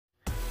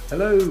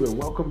Hello and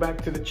welcome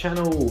back to the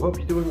channel. Hope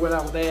you're doing well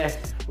out there.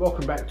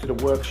 Welcome back to the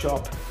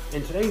workshop.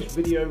 In today's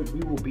video, we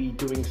will be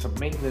doing some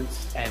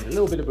maintenance and a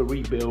little bit of a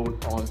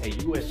rebuild on a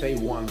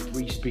USA-1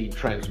 3-speed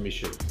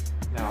transmission.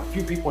 Now, a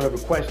few people have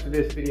requested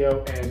this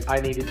video and I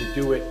needed to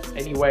do it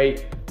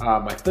anyway.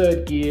 My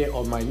third gear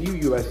on my new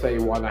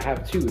USA-1, I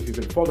have two if you've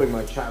been following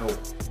my channel.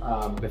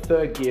 The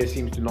third gear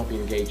seems to not be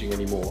engaging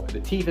anymore. The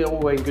teeth are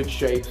all in good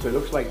shape, so it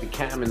looks like the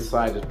cam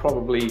inside is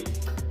probably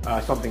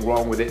something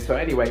wrong with it. So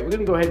anyway, we're going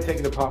to go ahead and take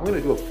it apart. We're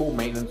going to do a full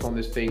maintenance on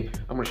this thing.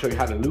 I'm going to show you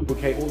how to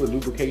lubricate all the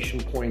lubrication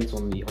points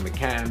on the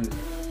cam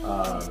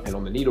and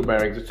on the needle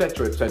bearings,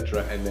 etc.,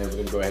 etc. And then we're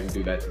going to go ahead and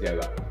do that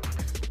together.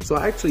 So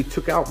I actually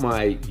took out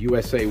my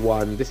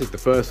USA-1, this is the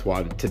first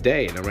one,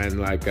 today, and I ran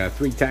like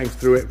 3 tanks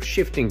through it,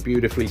 shifting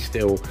beautifully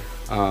still.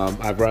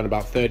 I've run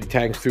about 30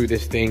 tanks through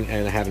this thing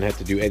and I haven't had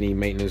to do any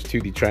maintenance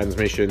to the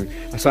transmission,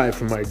 aside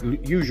from my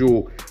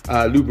usual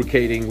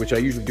lubricating, which I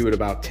usually do at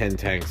about 10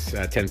 tanks,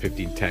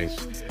 10-15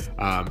 tanks.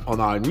 On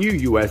our new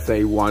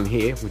USA-1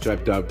 here, which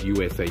I've dubbed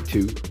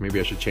USA-2, maybe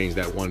I should change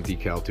that 1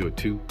 decal to a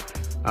 2.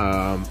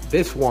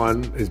 This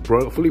one is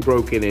fully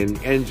broken in,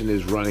 the engine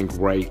is running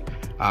great.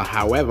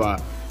 However,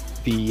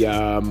 the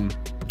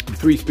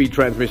 3-speed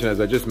transmission, as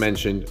I just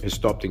mentioned, has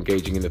stopped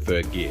engaging in the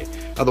third gear.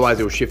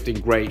 Otherwise, it was shifting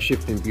great,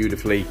 shifting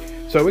beautifully.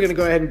 So we're going to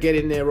go ahead and get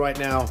in there right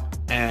now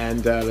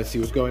and let's see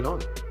what's going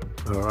on.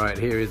 All right,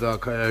 here is our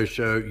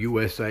Kyosho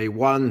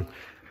USA-1.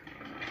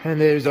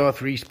 And there's our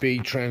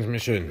 3-speed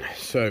transmission.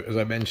 So as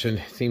I mentioned,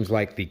 it seems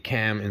like the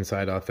cam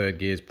inside our third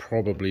gear is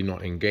probably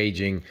not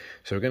engaging.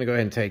 So we're going to go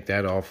ahead and take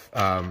that off.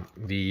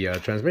 The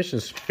transmission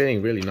is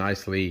spinning really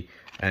nicely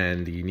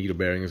and the needle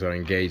bearings are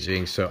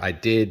engaging. So I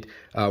did,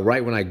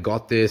 right when I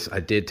got this,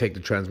 I did take the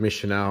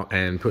transmission out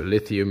and put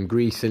lithium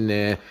grease in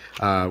there,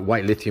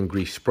 white lithium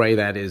grease spray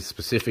that is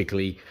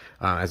specifically,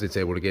 as it's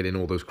able to get in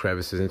all those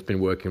crevices, and it's been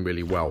working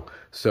really well.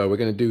 So we're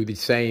going to do the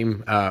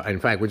same. In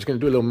fact, we're just going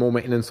to do a little more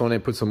maintenance on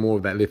it, put some more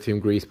of that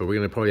lithium grease, but we're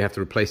going to probably have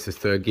to replace this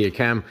third gear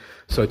cam.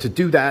 So to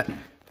do that,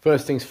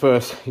 first things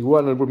first, you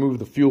want to remove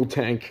the fuel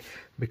tank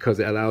because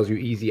it allows you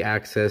easy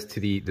access to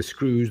the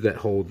screws that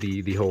hold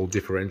the whole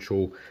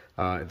differential,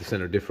 the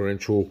center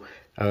differential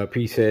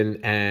piece in,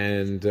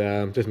 and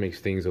just makes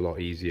things a lot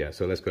easier.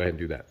 So let's go ahead and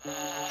do that.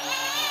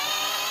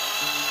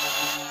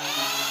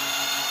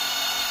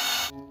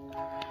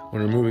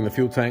 When removing the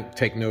fuel tank,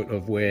 take note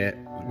of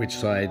which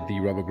side the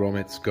rubber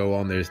grommets go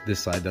on. This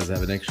side does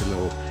have an extra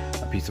little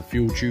piece of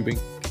fuel tubing.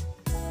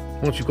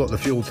 Once you've got the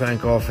fuel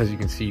tank off, as you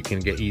can see, you can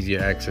get easier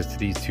access to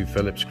these 2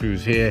 Phillips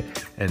screws here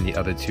and the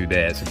other 2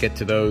 there. So get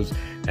to those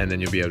and then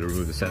you'll be able to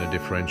remove the center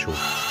differential.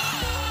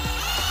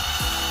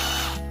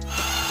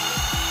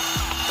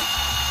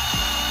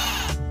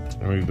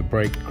 Remove the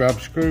brake grub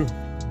screw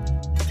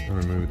and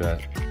remove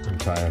that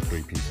entire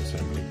 3-piece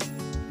assembly.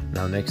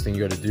 Now next thing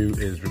you got to do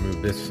is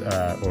remove this,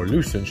 or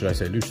loosen, should I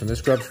say, loosen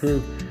this grub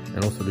screw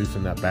and also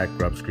loosen that back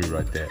grub screw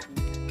right there.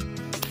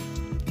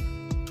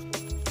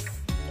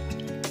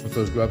 If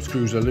those grub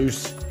screws are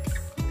loose,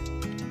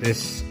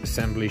 this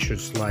assembly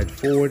should slide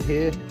forward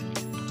here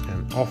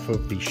and off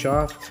of the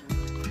shaft.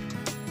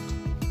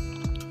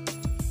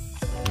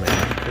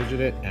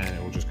 Fidget it and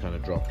it will just kind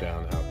of drop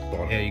down out the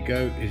bottom. There you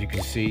go. As you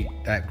can see,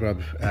 that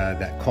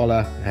that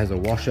collar has a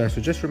washer,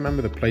 so just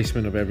remember the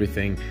placement of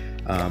everything.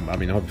 I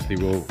mean, obviously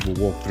we'll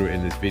walk through it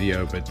in this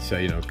video, but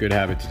you know, good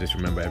habit to just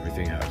remember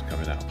everything how it's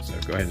coming out. So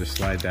go ahead and just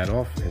slide that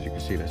off. As you can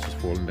see, that's just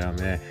falling down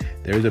there.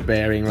 There is a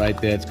bearing right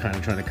there. It's kind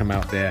of trying to come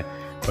out there,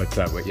 but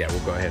yeah,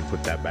 we'll go ahead and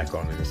put that back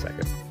on in a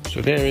second.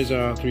 So there is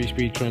our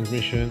 3-speed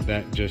transmission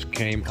that just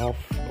came off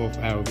of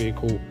our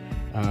vehicle.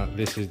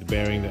 This is the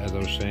bearing that, as I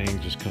was saying,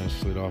 just kind of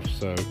slid off,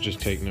 so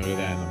just take note of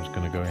that, and I'm just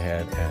going to go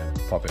ahead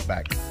and pop it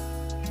back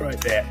right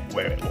there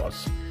where it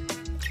was.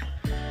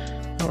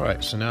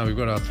 Alright, so now we've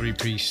got our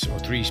 3-piece or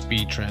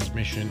 3-speed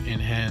transmission in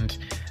hand.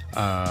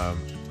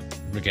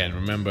 Again,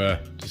 remember,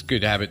 it's a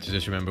good habit to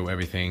just remember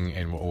everything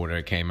in what order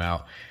it came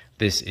out.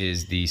 This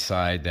is the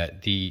side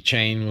that the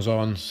chain was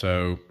on,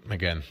 so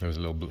again, there was a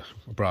little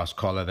brass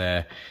collar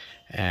there.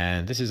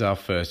 And this is our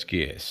first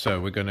gear.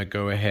 So we're going to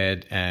go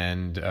ahead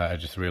and I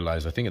just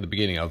realized, I think at the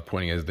beginning I was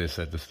pointing as this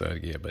at the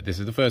third gear, but this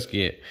is the first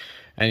gear.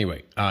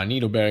 Anyway, our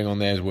needle bearing on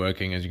there is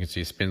working. As you can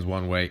see, it spins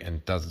one way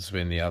and doesn't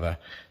spin the other.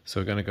 So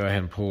we're going to go ahead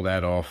and pull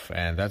that off,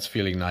 and that's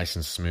feeling nice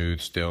and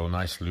smooth still,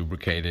 nice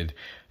lubricated.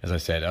 As I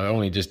said, I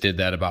only just did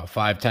that about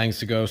 5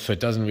 tanks ago, so it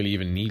doesn't really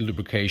even need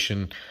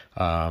lubrication.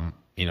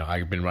 You know,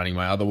 I've been running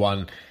my other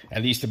one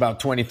at least about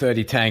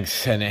 20-30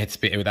 tanks, and it's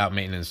been without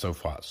maintenance so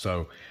far.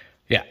 So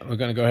yeah, we're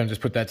going to go ahead and just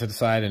put that to the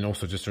side, and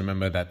also just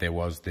remember that there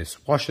was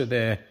this washer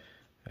there.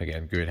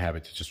 Again, good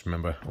habit to just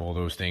remember all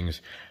those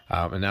things.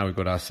 And now we've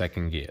got our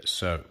second gear.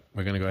 So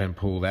we're going to go ahead and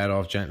pull that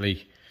off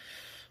gently.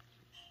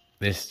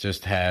 This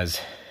just has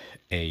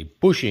a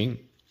bushing,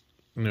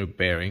 no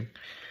bearing.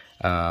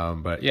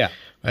 But yeah,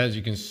 as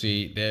you can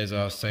see, there's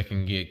our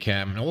second gear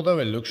cam. And although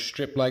it looks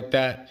stripped like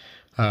that,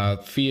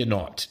 fear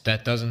not.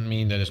 That doesn't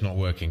mean that it's not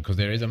working, because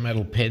there is a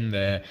metal pin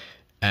there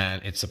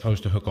and it's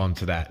supposed to hook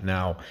onto that.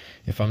 Now,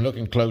 if I'm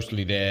looking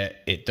closely there,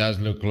 it does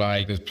look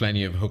like there's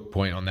plenty of hook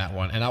point on that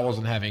one, and I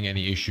wasn't having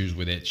any issues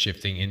with it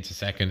shifting into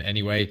second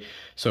anyway.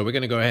 So we're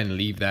going to go ahead and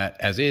leave that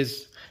as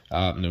is.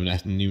 No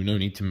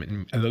need to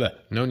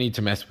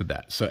mess with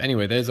that. So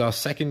anyway, there's our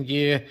second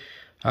gear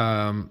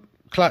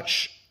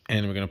clutch,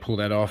 and we're going to pull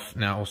that off.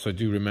 Now, also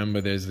do remember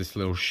there's this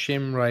little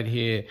shim right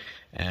here,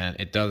 and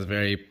it does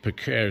very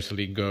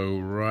precariously go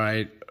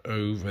right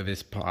over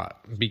this part.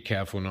 Be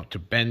careful not to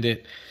bend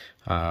it,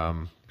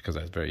 because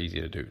that's very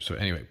easy to do. So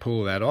anyway,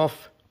 pull that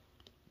off,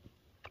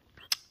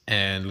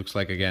 and looks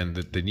like, again,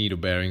 the needle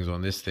bearings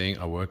on this thing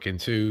are working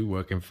too,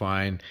 working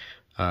fine.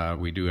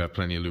 We do have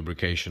plenty of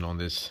lubrication on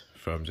this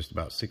from just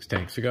about 6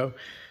 tanks ago,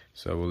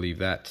 so we'll leave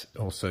that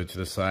also to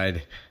the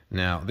side.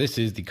 Now, this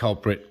is the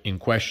culprit in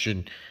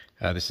question.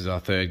 This is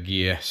our third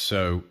gear.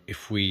 So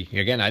if we,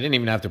 again, I didn't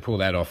even have to pull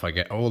that off. I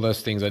get all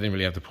those things I didn't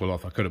really have to pull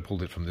off. I could have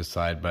pulled it from this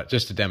side, but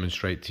just to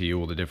demonstrate to you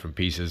all the different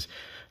pieces,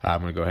 I'm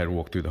going to go ahead and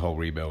walk through the whole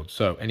rebuild.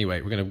 So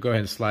anyway, we're going to go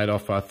ahead and slide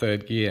off our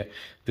third gear.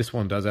 This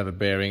one does have a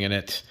bearing in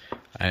it,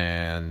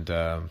 and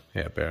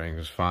yeah, bearing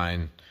is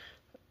fine.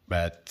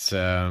 But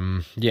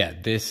yeah,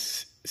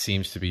 this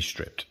seems to be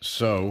stripped.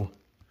 So,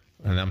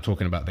 and I'm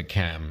talking about the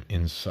cam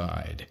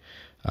inside.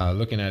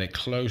 Looking at it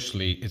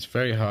closely, it's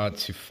very hard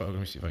to focus. Let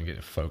me see if I can get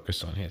a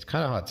focus on here. It's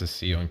kind of hard to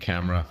see on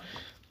camera,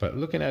 but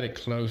looking at it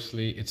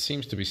closely, it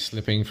seems to be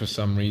slipping for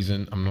some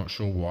reason. I'm not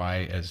sure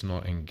why it's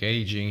not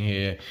engaging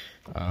here.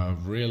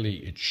 Really,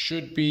 it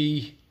should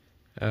be,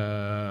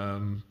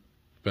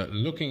 but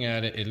looking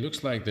at it, it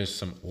looks like there's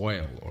some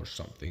oil or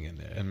something in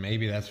there, and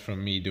maybe that's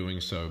from me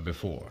doing so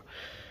before.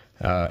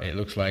 It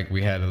looks like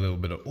we had a little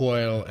bit of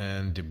oil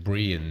and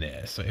debris in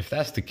there. So if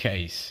that's the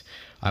case,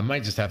 I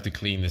might just have to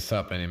clean this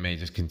up, and it may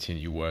just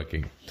continue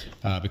working.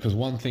 Because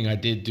one thing I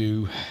did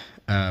do,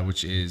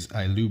 which is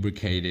I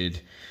lubricated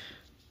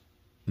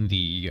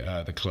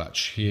the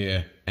clutch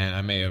here, and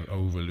I may have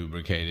over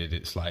lubricated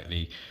it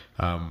slightly.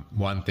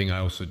 One thing I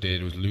also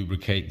did was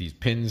lubricate these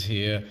pins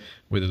here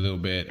with a little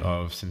bit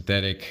of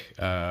synthetic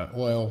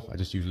oil. I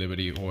just use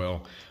Liberty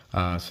oil,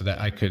 so that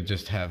I could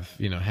just have,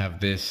 have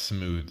this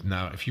smooth.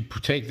 Now, if you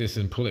take this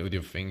and pull it with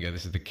your finger,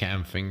 this is the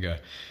cam finger,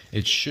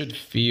 it should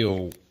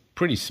feel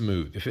pretty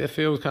smooth. If it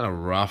feels kind of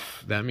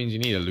rough, that means you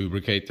need to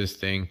lubricate this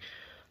thing.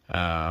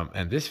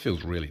 And this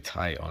feels really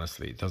tight,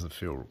 honestly. It doesn't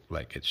feel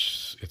like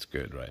it's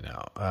good right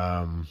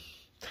now.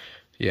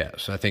 Yeah,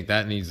 so I think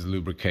that needs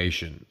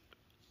lubrication.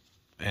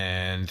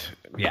 And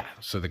yeah,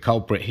 so the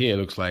culprit here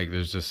looks like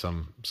there's just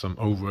some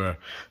over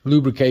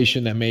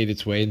lubrication that made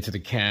its way into the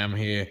cam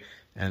here,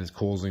 and it's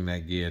causing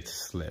that gear to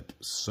slip.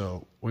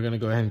 So we're going to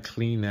go ahead and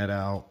clean that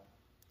out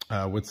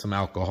with some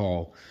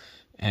alcohol,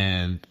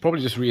 and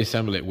probably just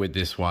reassemble it with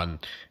this one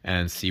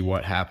and see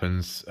what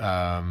happens.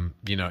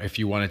 If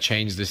you want to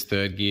change this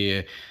third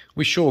gear,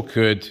 we sure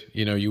could.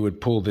 You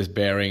would pull this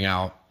bearing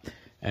out,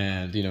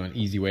 and an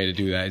easy way to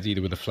do that is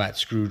either with a flat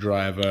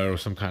screwdriver or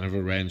some kind of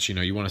a wrench.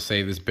 You want to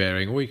save this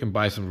bearing, or you can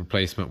buy some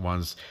replacement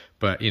ones.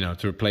 But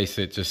to replace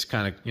it, just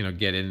kind of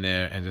get in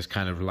there and just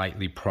kind of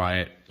lightly pry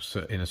it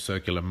in a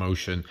circular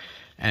motion.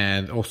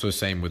 And also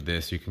same with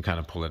this, you can kind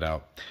of pull it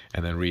out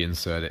and then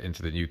reinsert it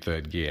into the new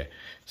third gear.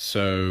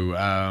 So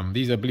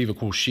these I believe are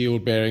called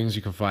shield bearings.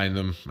 You can find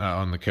them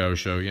on the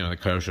Kyosho, the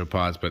Kyosho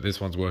parts, but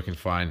this one's working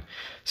fine.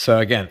 So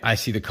again, I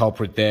see the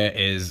culprit there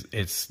is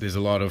there's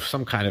a lot of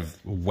some kind of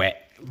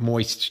wet,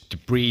 moist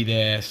debris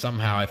there.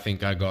 Somehow I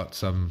think I got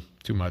some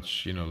too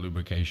much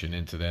lubrication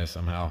into there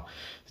somehow.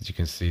 As you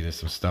can see, there's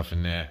some stuff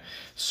in there.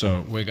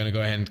 So we're going to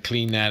go ahead and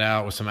clean that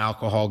out with some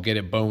alcohol, get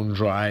it bone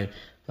dry.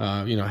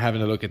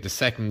 Having a look at the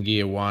second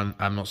gear one,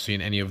 I'm not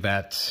seeing any of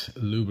that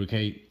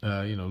lubricant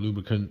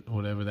or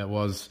whatever that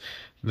was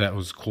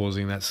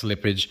causing that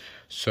slippage.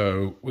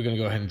 So we're going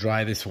to go ahead and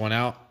dry this one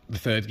out, the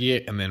third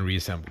gear, and then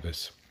reassemble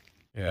this.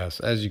 Yes,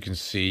 as you can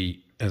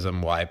see, as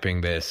I'm wiping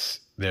this,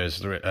 there's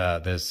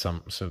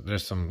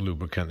some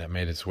lubricant that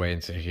made its way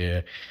into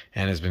here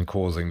and has been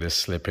causing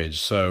this slippage.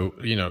 So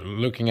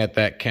looking at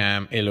that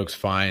cam, it looks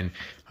fine.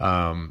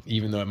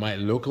 Even though it might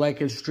look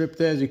like it's stripped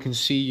there, as you can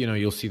see,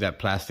 you'll see that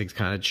plastic's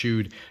kind of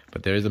chewed,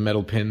 but there is a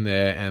metal pin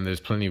there, and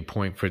there's plenty of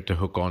point for it to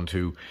hook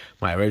onto.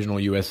 My original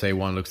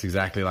USA-1 looks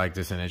exactly like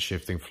this, and it's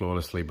shifting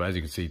flawlessly, but as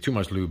you can see, too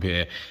much lube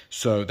here.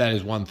 So that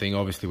is one thing.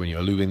 Obviously, when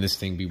you're lubing this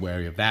thing, be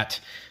wary of that.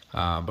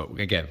 But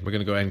again, we're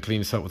going to go ahead and clean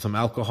this up with some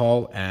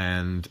alcohol,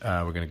 and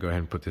we're going to go ahead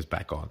and put this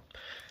back on.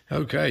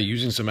 Okay,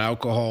 using some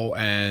alcohol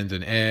and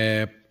an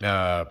air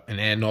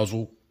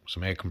nozzle,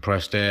 some air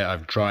compressed air.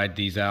 I've dried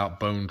these out,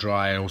 bone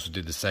dry. I also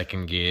did the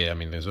second gear. I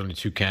mean, there's only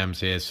 2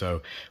 cams here,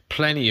 so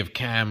plenty of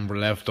cam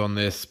left on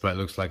this, but it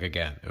looks like,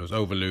 again, it was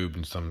over lubed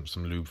and some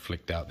lube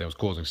flicked out. That was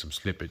causing some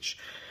slippage.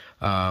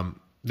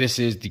 This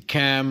is the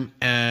cam,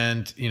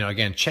 and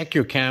again, check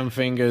your cam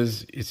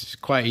fingers. It's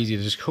quite easy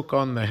to just hook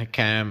on the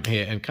cam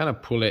here and kind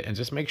of pull it and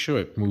just make sure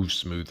it moves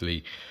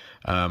smoothly.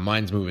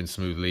 Mine's moving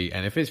smoothly,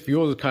 and if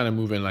yours is kind of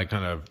moving like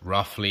kind of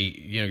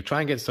roughly, you know, try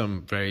and get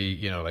some very,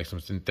 you know, like some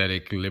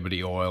synthetic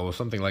Liberty oil or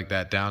something like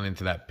that down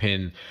into that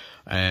pin,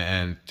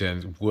 and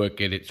then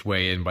work it its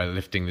way in by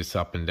lifting this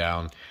up and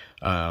down,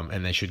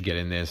 and they should get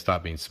in there and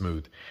start being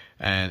smooth.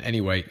 And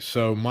anyway,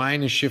 so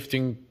mine is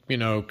shifting, you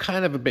know,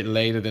 kind of a bit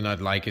later than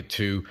I'd like it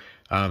to.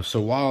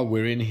 So while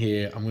we're in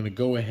here, I'm going to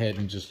go ahead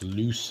and just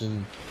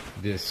loosen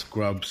this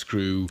scrub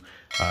screw,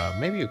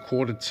 maybe a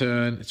quarter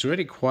turn. It's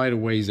already quite a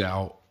ways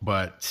out,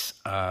 but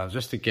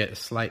just to get a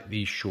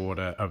slightly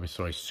shorter,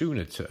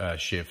 sooner to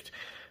shift.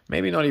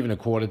 Maybe not even a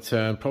quarter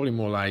turn, probably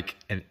more like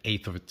an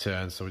eighth of a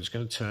turn. So we're just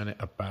going to turn it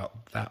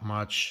about that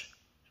much.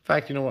 In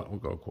fact, you know what? We'll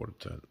go a quarter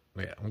turn.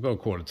 Yeah, we'll go a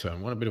quarter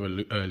turn. Want a bit of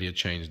an earlier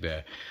change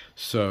there.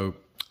 So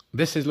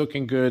this is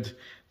looking good.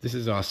 This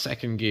is our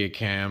second gear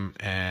cam,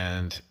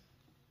 and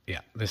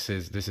yeah, this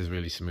is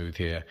really smooth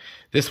here.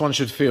 This one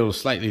should feel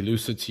slightly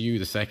looser to you,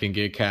 the second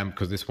gear cam,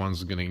 because this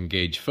one's going to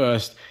engage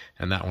first,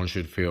 and that one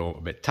should feel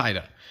a bit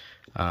tighter.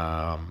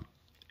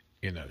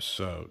 You know,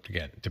 so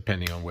again,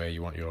 depending on where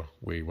you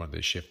want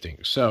this shifting.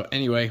 So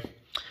anyway,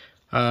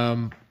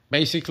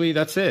 basically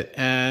that's it.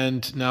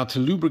 And now to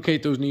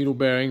lubricate those needle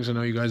bearings, I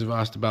know you guys have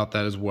asked about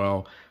that as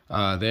well.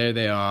 There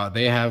they are.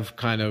 They have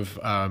kind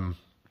of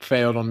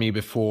failed on me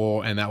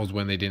before, and that was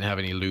when they didn't have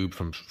any lube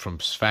from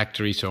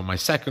factory. So my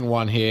second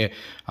one here,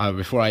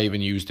 before I even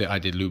used it, I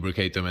did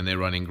lubricate them, and they're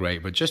running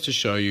great. But just to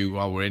show you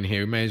while we're in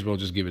here, we may as well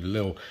just give it a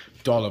little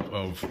dollop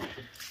of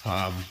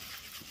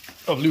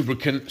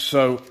lubricant.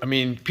 So I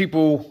mean,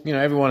 people, you know,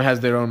 everyone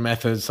has their own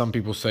methods. Some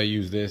people say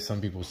use this, some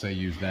people say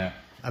use that.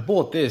 I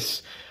bought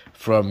this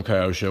from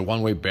Kyosho,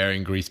 one-way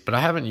bearing grease, but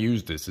I haven't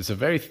used this. It's a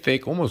very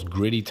thick, almost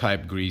gritty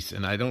type grease,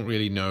 and I don't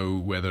really know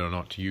whether or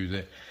not to use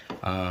it.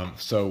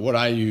 So what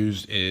I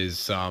use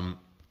is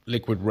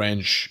liquid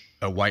wrench,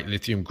 a white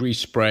lithium grease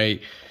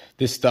spray.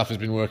 This stuff has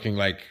been working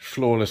like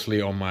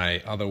flawlessly on my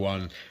other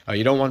one.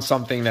 You don't want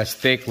something that's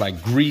thick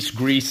like grease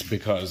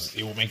because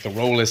it will make the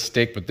rollers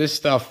stick, but this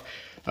stuff,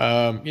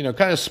 you know,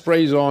 kind of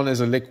sprays on as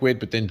a liquid,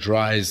 but then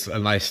dries a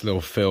nice little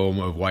film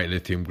of white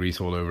lithium grease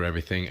all over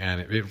everything,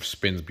 and it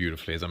spins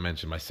beautifully. As I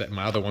mentioned,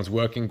 my other one's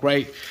working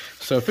great,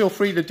 so feel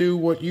free to do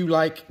what you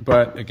like.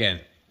 But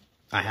again,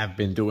 I have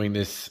been doing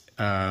this,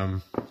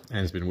 and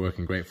it's been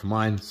working great for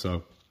mine,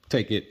 so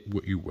take it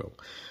what you will.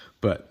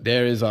 But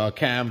there is our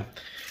cam,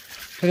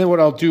 and then what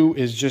I'll do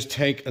is just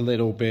take a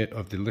little bit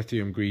of the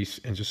lithium grease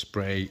and just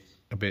spray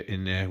a bit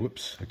in there.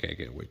 Whoops, okay,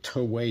 get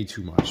way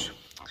too much.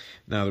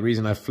 Now, the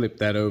reason I flipped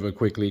that over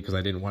quickly, because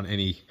I didn't want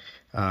any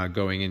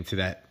going into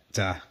that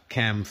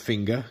cam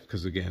finger,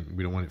 because again,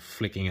 we don't want it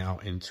flicking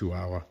out into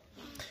our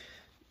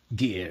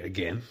gear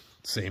again.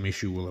 Same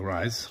issue will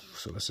arise.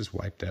 So let's just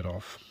wipe that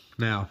off.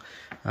 Now,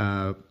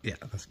 yeah,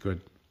 that's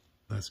good.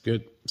 That's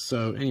good.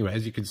 So anyway,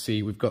 as you can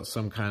see, we've got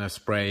some kind of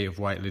spray of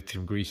white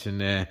lithium grease in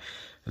there.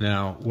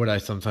 Now, what I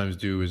sometimes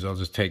do is I'll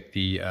just take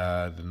the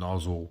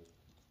nozzle,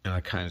 and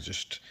I kind of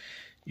just,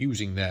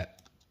 using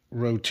that,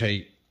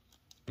 rotate.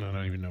 I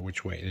don't even know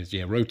which way it is.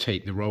 Yeah,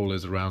 rotate the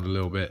rollers around a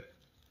little bit.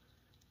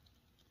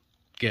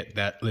 Get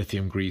that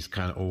lithium grease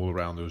kind of all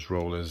around those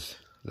rollers,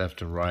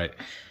 left and right.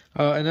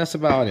 And that's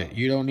about it.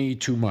 You don't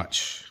need too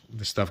much.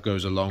 This stuff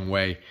goes a long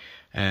way.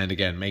 And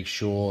again, make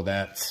sure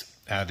that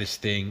this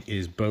thing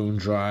is bone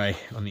dry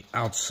on the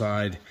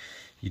outside.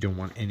 You don't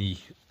want any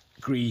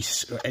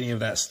grease or any of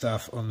that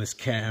stuff on this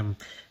cam,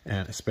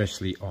 and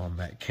especially on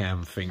that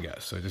cam finger.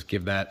 So just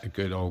give that a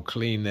good old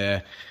clean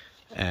there,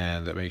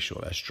 and make sure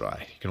that's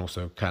dry. You can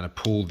also kind of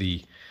pull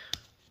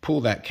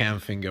that cam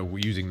finger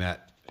using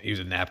use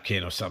a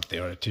napkin or something,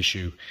 or a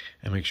tissue,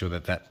 and make sure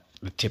that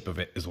the tip of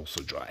it is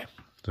also dry.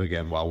 So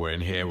again, while we're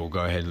in here, we'll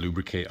go ahead and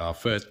lubricate our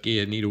first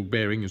gear needle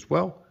bearing as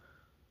well.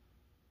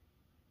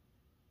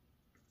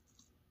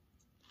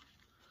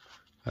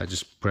 I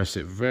just press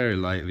it very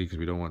lightly because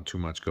we don't want too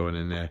much going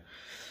in there.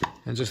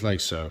 And just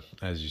like so,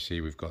 as you see,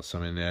 we've got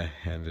some in there,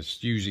 and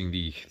just using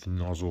the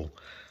nozzle,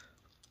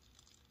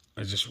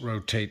 I just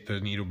rotate the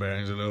needle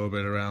bearings a little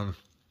bit around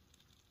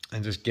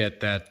and just get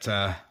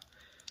that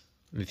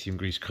lithium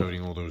grease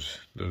coating all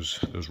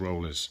those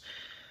rollers.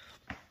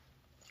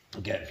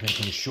 Again,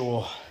 making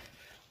sure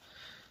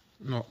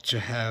not to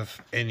have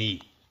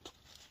any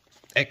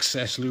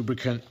excess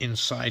lubricant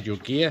inside your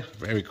gear,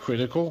 very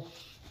critical.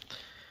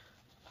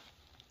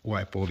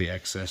 Wipe all the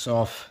excess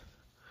off,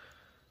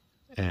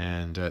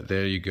 and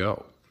there you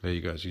go. There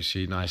you go. As you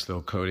see, nice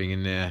little coating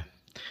in there.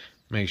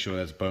 Make sure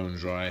that's bone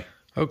dry.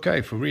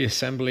 Okay, for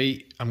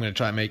reassembly, I'm going to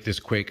try and make this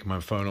quick. My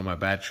phone on my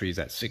battery is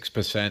at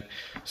 6%.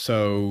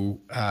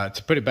 So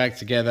to put it back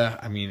together,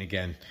 I mean,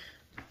 again,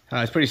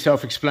 it's pretty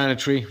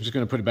self-explanatory. I'm just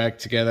going to put it back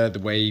together the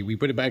way we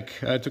put it back,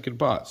 took it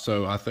apart.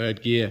 So our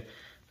third gear,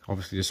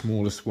 obviously the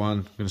smallest one,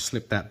 I'm going to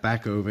slip that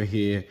back over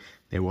here.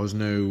 There was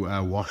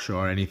no washer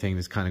or anything.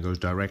 This kind of goes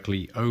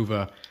directly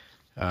over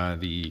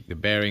the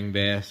bearing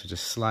there. So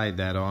just slide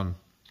that on.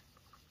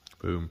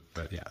 Boom.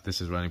 But yeah, this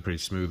is running pretty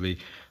smoothly.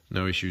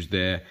 No issues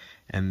there.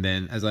 And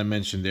then, as I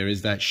mentioned, there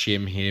is that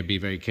shim here. Be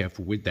very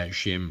careful with that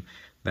shim.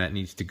 That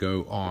needs to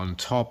go on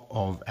top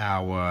of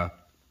our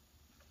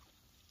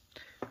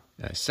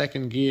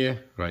second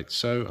gear, right?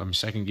 So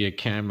second gear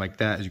cam like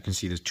that. As you can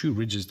see, there's two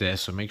ridges there,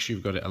 so make sure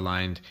you've got it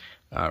aligned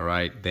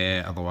right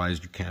there,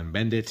 otherwise you can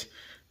bend it.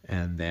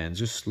 And then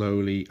just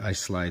slowly I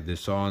slide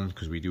this on,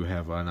 because we do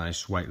have our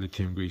nice white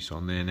lithium grease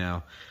on there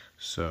now.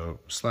 So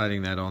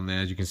sliding that on there,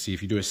 as you can see,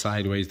 if you do it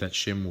sideways, that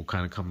shim will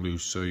kind of come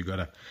loose, so you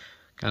gotta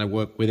kind of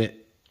work with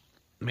it,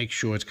 make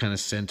sure it's kind of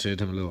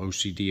centered. I'm a little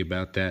OCD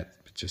about that,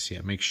 but just,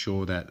 yeah, make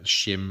sure that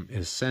shim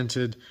is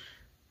centered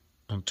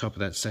on top of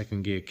that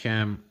second gear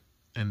cam,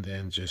 and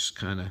then just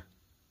kind of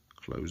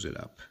close it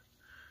up.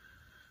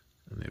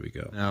 And there we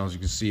go. Now, as you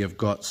can see, I've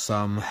got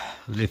some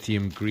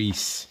lithium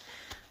grease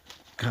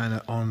kind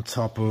of on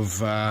top of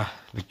the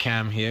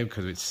cam here,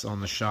 because it's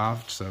on the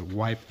shaft. So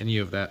wipe any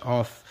of that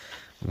off.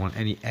 We want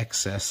any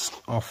excess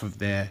off of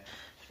there,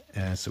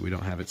 so we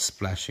don't have it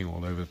splashing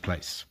all over the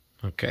place.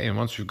 Okay, and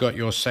once we've got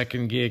your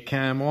second gear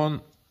cam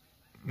on,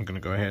 I'm going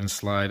to go ahead and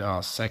slide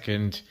our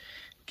second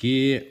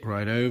gear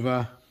right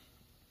over,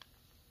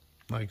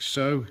 like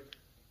so.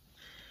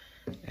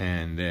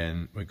 And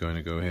then we're going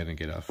to go ahead and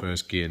get our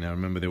first gear. Now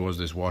remember, there was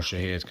this washer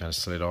here, it's kind of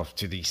slid off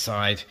to the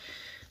side.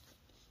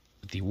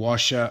 The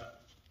washer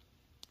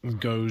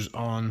goes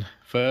on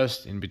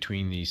first in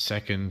between the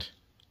second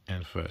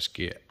and first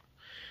gear.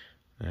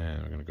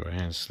 And we're going to go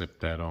ahead and slip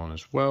that on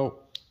as well.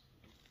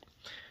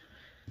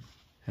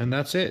 And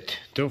that's it.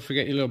 Don't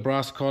forget your little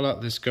brass collar.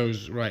 This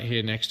goes right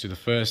here next to the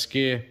first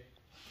gear.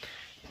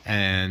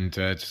 And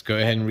just go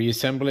ahead and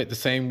reassemble it the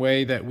same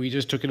way that we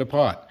just took it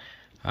apart.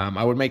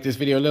 I would make this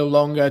video a little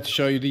longer to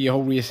show you the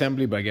whole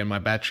reassembly, but again, my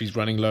battery's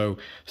running low.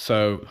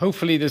 So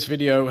hopefully this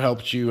video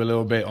helped you a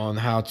little bit on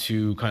how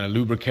to kind of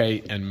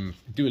lubricate and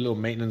do a little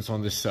maintenance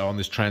on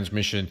this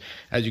transmission.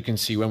 As you can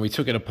see, when we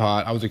took it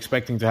apart, I was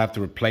expecting to have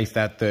to replace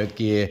that third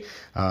gear.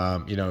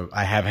 You know,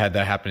 I have had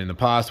that happen in the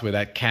past where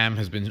that cam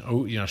has been,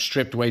 you know,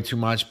 stripped way too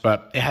much,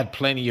 but it had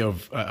plenty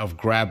of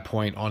grab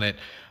point on it.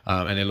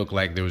 And it looked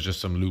like there was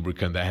just some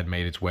lubricant that had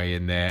made its way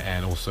in there,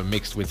 and also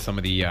mixed with some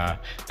of the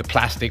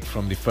plastic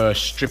from the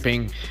first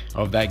stripping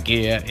of that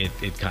gear.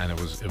 It kind of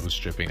was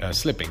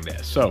slipping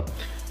there. So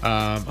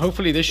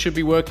hopefully this should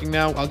be working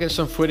now. I'll get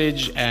some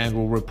footage and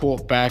we'll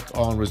report back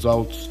on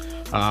results.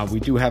 We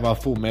do have our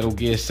full metal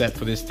gear set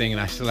for this thing,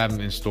 and I still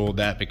haven't installed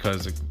that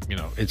because, you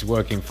know, it's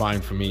working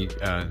fine for me.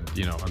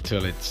 You know,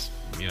 until it's,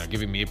 you know,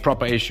 giving me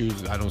proper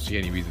issues, I don't see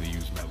any reason to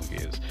use metal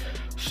gears.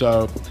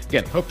 So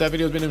again, hope that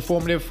video has been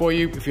informative for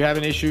you. If you're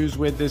having issues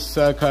with this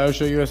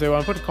Kyosho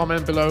USA-1, put a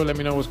comment below, let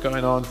me know what's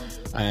going on.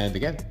 And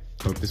again,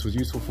 hope this was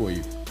useful for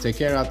you. Take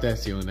care out there,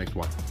 see you on the next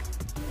one.